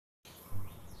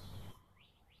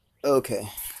Okay,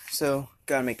 so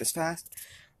gotta make this fast.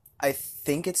 I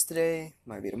think it's today,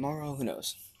 might be tomorrow, who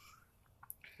knows.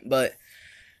 But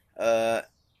uh,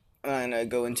 I'm gonna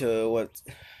go into what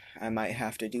I might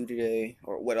have to do today,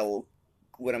 or what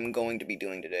I'm going to be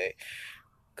doing today,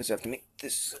 because I have to make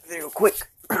this video quick.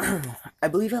 I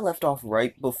believe I left off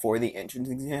right before the entrance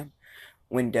exam,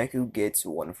 when Deku gets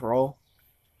one for all.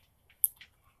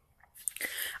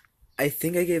 I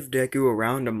think I gave Deku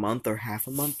around a month or half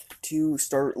a month to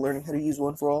start learning how to use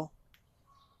one for all.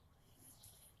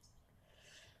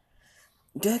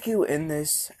 Deku in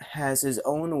this has his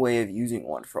own way of using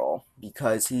One for All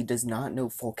because he does not know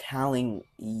focaling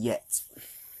yet.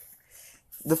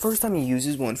 The first time he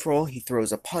uses One for All, he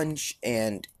throws a punch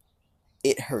and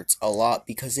it hurts a lot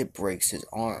because it breaks his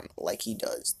arm like he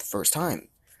does the first time.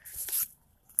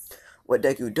 What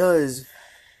Deku does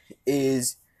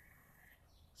is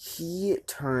he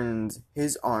turns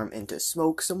his arm into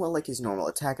smoke, somewhat like his normal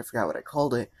attack. I forgot what I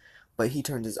called it, but he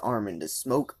turns his arm into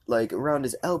smoke, like around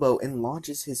his elbow, and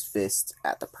launches his fists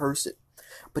at the person.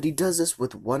 But he does this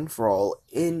with One for All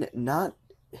in not,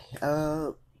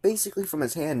 basically from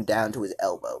his hand down to his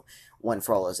elbow. One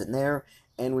for All is in there,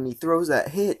 and when he throws that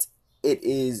hit, it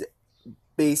is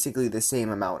basically the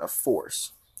same amount of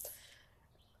force.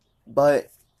 But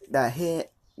that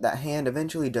hand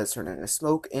eventually does turn into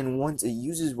smoke, and once it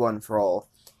uses One for All,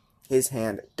 his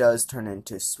hand does turn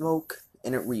into smoke,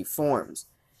 and it reforms,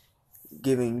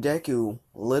 giving Deku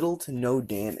little to no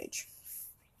damage.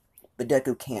 But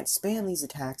Deku can't spam these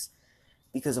attacks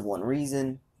because of one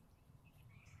reason.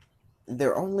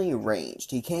 They're only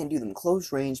ranged. He can't do them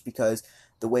close range because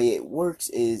the way it works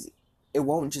is it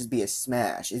won't just be a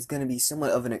smash. It's going to be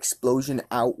somewhat of an explosion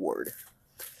outward.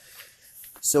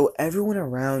 So everyone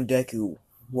around Deku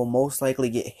will most likely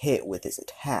get hit with his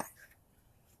attack.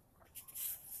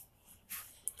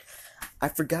 I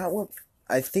forgot what...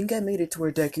 I think I made it to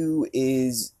where Deku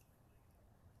is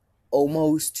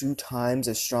almost 2 times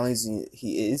as strong as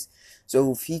he is.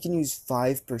 So if he can use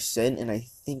 5%, and I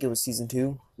think it was Season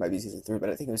 2, might be Season 3, but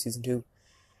I think it was Season 2,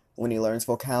 when he learns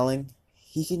vocaling,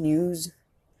 he can use,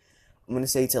 I'm going to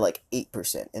say, to like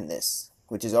 8% in this,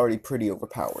 which is already pretty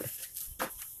overpowered.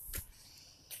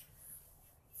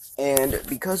 And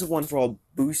because of One for All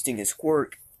boosting his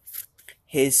quirk,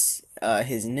 his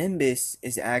Nimbus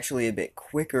is actually a bit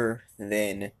quicker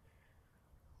than,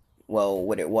 well,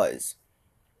 what it was.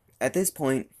 At this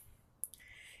point,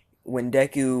 when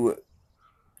Deku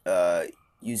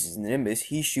uses Nimbus,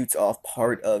 he shoots off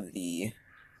part of the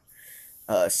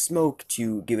smoke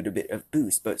to give it a bit of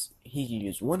boost, but he can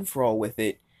use One for All with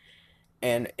it,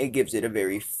 and it gives it a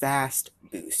very fast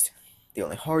boost. The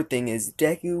only hard thing is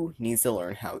Deku needs to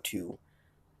learn how to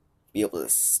be able to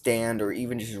stand or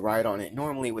even just ride on it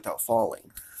normally without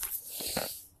falling.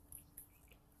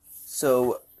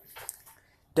 So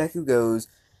Deku goes,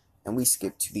 and we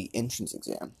skip to the entrance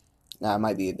exam. Now I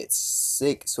might be a bit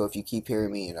sick, so if you keep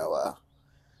hearing me,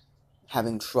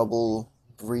 having trouble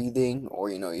breathing, or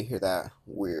you hear that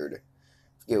weird,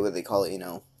 I forget what they call it,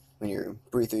 when you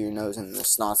breathe through your nose and the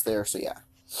snot's there. So yeah,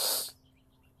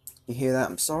 you hear that?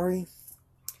 I'm sorry.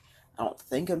 I don't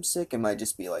think I'm sick. It might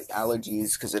just be like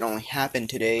allergies because it only happened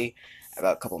today.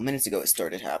 About a couple minutes ago, it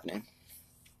started happening.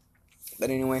 But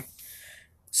anyway,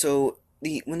 so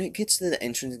when it gets to the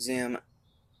entrance exam,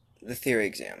 the theory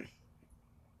exam,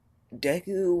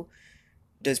 Deku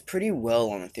does pretty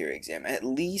well on the theory exam. At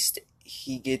least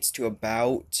he gets to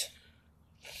about,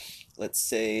 let's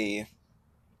say,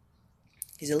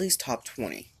 he's at least top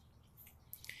 20.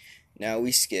 Now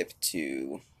we skip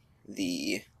to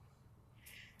the,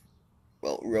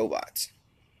 well, robot,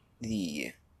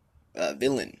 the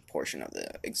villain portion of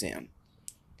the exam.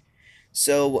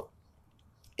 So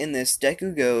in this,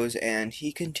 Deku goes and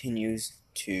he continues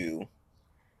to,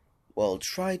 well,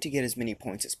 try to get as many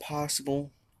points as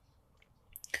possible.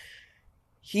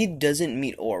 He doesn't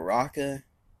meet Oraka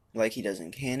like he does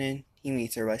in canon. He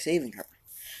meets her by saving her.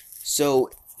 So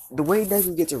the way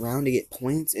Deku gets around to get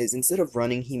points is instead of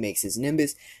running, he makes his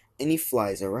Nimbus and he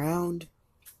flies around.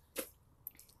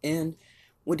 And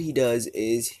what he does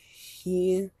is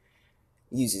he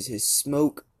uses his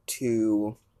smoke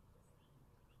to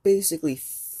basically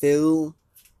fill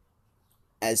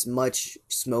as much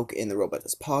smoke in the robot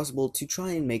as possible to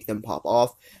try and make them pop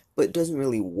off, but it doesn't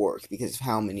really work because of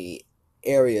how many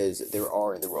areas there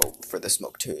are in the robot for the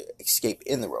smoke to escape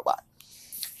in the robot.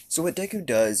 So what Deku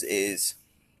does is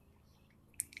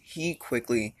he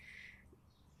quickly,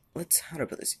 how to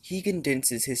put this, he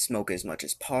condenses his smoke as much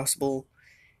as possible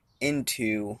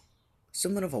into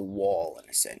somewhat of a wall in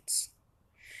a sense.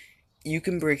 You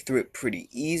can break through it pretty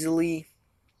easily,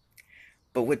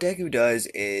 but what Deku does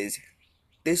is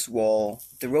this wall,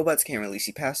 the robots can't really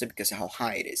see past it because of how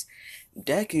high it is.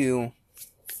 Deku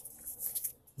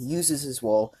uses his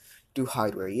wall to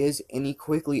hide where he is, and he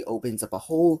quickly opens up a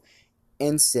hole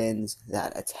and sends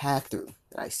that attack through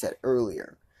that I said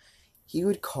earlier. He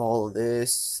would call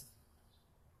this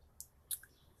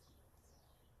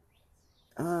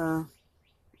I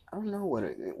don't know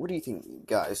what do you think,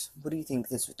 guys? What do you think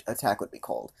this attack would be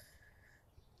called?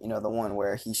 You know, the one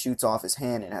where he shoots off his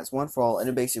hand and has one fall and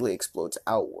it basically explodes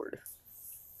outward.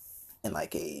 And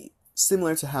like a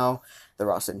similar to how the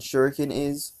Rasen Shuriken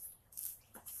is,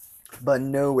 but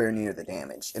nowhere near the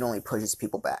damage. It only pushes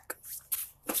people back.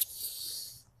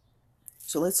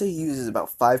 So let's say he uses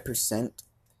about 5%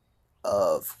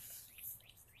 of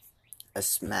a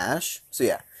smash. So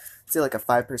yeah, let's say like a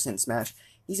 5% smash.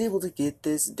 He's able to get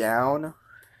this down,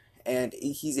 and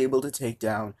he's able to take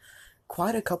down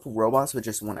quite a couple robots with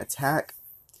just one attack.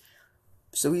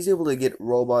 So he's able to get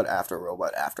robot after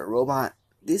robot after robot.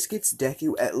 This gets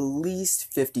Deku at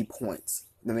least 50 points.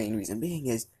 The main reason being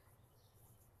is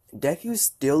Deku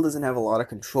still doesn't have a lot of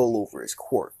control over his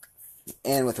quirk.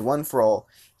 And with One For All,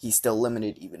 he's still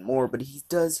limited even more, but he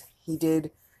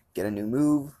did get a new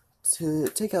move to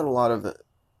take out a lot of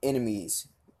enemies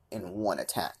in one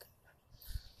attack.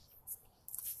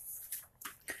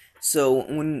 So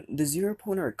when the Zero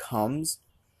Pointer comes,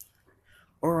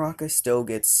 Uraraka still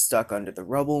gets stuck under the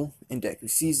rubble, and Deku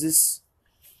sees this.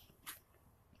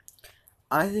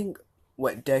 I think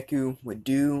what Deku would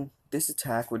do, this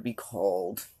attack would be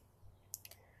called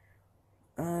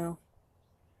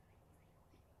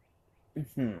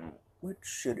what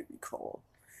should it be called?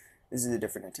 This is a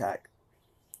different attack.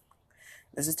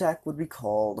 This attack would be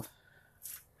called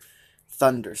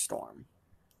Thunderstorm.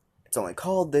 It's only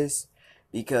called this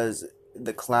because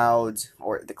the clouds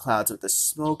with the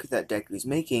smoke that Deku's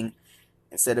making,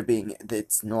 instead of being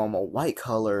its normal white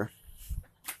color,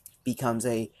 becomes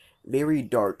a very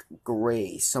dark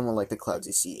gray, somewhat like the clouds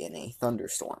you see in a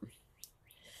thunderstorm.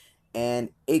 And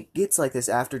it gets like this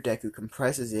after Deku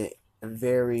compresses it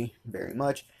very, very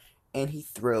much, and he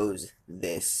throws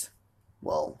this,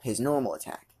 well, his normal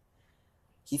attack.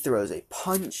 He throws a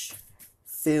punch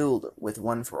filled with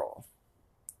One For All.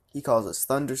 He calls this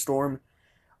Thunderstorm,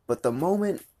 but the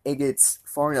moment it gets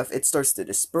far enough, it starts to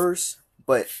disperse,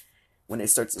 but when it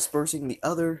starts dispersing, the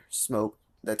other smoke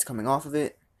that's coming off of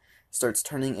it starts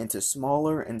turning into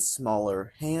smaller and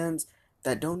smaller hands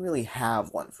that don't really have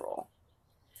One For All.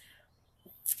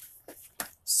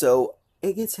 So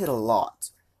it gets hit a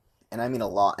lot, and I mean a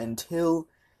lot, until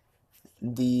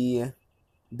the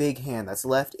big hand that's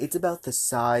left, it's about the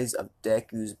size of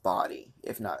Deku's body,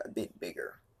 if not a bit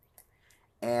bigger.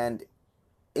 And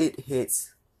it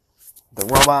hits the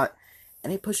robot,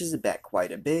 and it pushes it back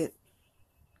quite a bit.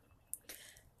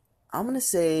 I'm gonna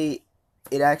say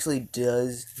it actually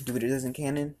does do what it does in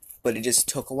canon, but it just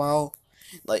took a while.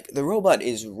 Like, the robot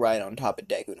is right on top of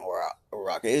Deku and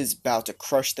Uraraka. It is about to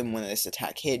crush them when this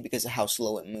attack hit because of how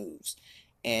slow it moves,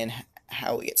 and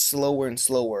how it gets slower and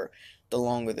slower the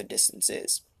longer the distance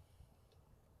is.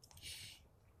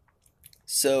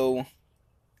 So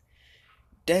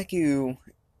Deku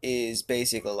is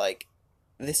basically like,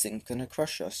 this thing's gonna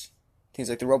crush us. He's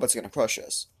like, the robot's gonna crush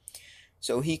us.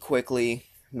 So he quickly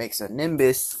makes a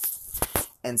Nimbus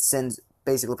and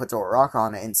basically puts Uraraka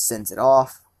on it and sends it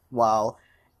off, while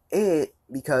it,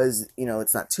 because, you know,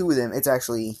 it's not two of them, it's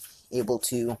actually able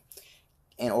to,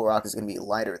 and Uraraka's gonna be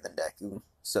lighter than Deku,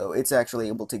 so it's actually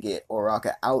able to get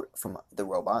Uraraka out from the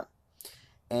robot,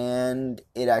 and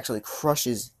it actually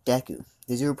crushes Deku.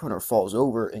 The Zero Pointer falls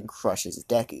over and crushes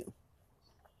Deku.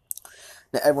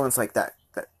 Now everyone's like, that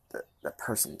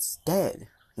person's dead,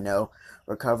 you know.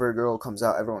 Recovery Girl comes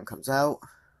out, everyone comes out.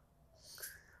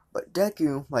 But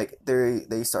Deku, like,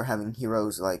 they start having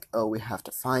heroes like, oh, we have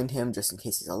to find him just in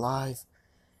case he's alive.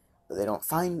 But they don't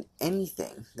find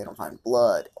anything. They don't find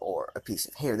blood or a piece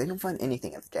of hair. They don't find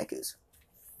anything of Deku's.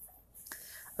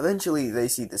 Eventually, they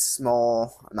see this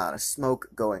small amount of smoke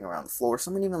going around the floor.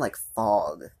 Something even like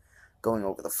fog going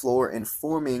over the floor and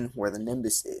forming where the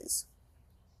Nimbus is.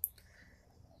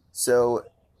 So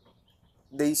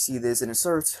they see this, and it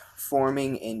starts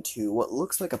forming into what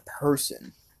looks like a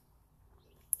person.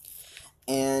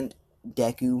 And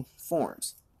Deku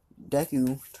forms.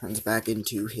 Deku turns back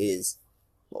into his,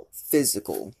 well,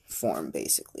 physical form,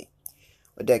 basically.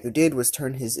 What Deku did was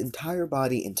turn his entire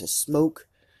body into smoke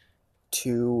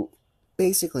to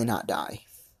basically not die.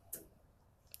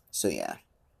 So yeah.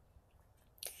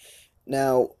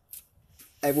 Now,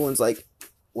 everyone's like,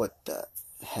 what the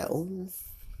hell?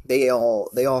 They all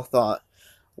thought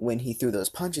when he threw those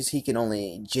punches, he can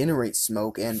only generate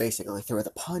smoke and basically throw the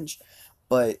punch,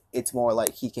 but it's more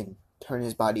like he can turn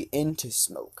his body into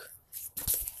smoke.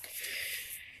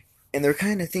 And they're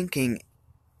kind of thinking,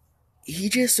 he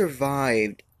just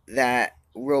survived that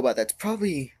robot that's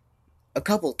probably a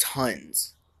couple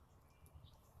tons,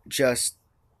 just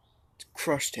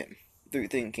crushed him. They're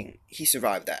thinking, he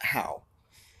survived that, how?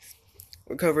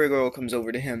 Recovery Girl comes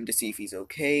over to him to see if he's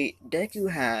okay.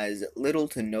 Deku has little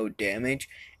to no damage,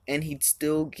 and he'd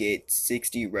still get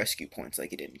 60 rescue points like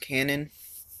he did in canon.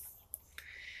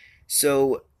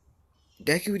 So,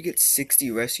 Deku would get 60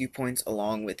 rescue points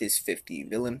along with his 50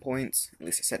 villain points. At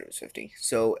least I said it was 50.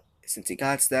 So, since he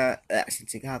got that,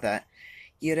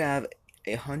 he'd have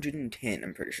 110,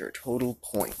 I'm pretty sure, total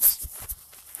points.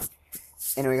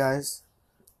 Anyway, guys,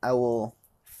 I will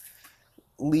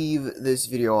leave this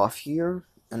video off here,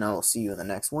 and I will see you in the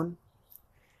next one.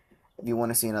 If you want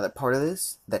to see another part of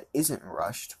this that isn't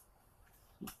rushed,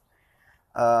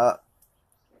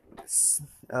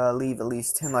 leave at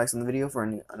least 10 likes on the video for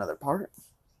another part.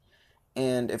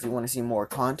 And if you want to see more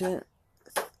content,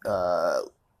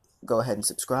 go ahead and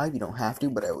subscribe. You don't have to,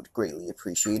 but I would greatly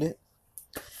appreciate it.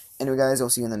 Anyway, guys, I'll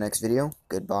see you in the next video.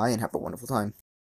 Goodbye, and have a wonderful time.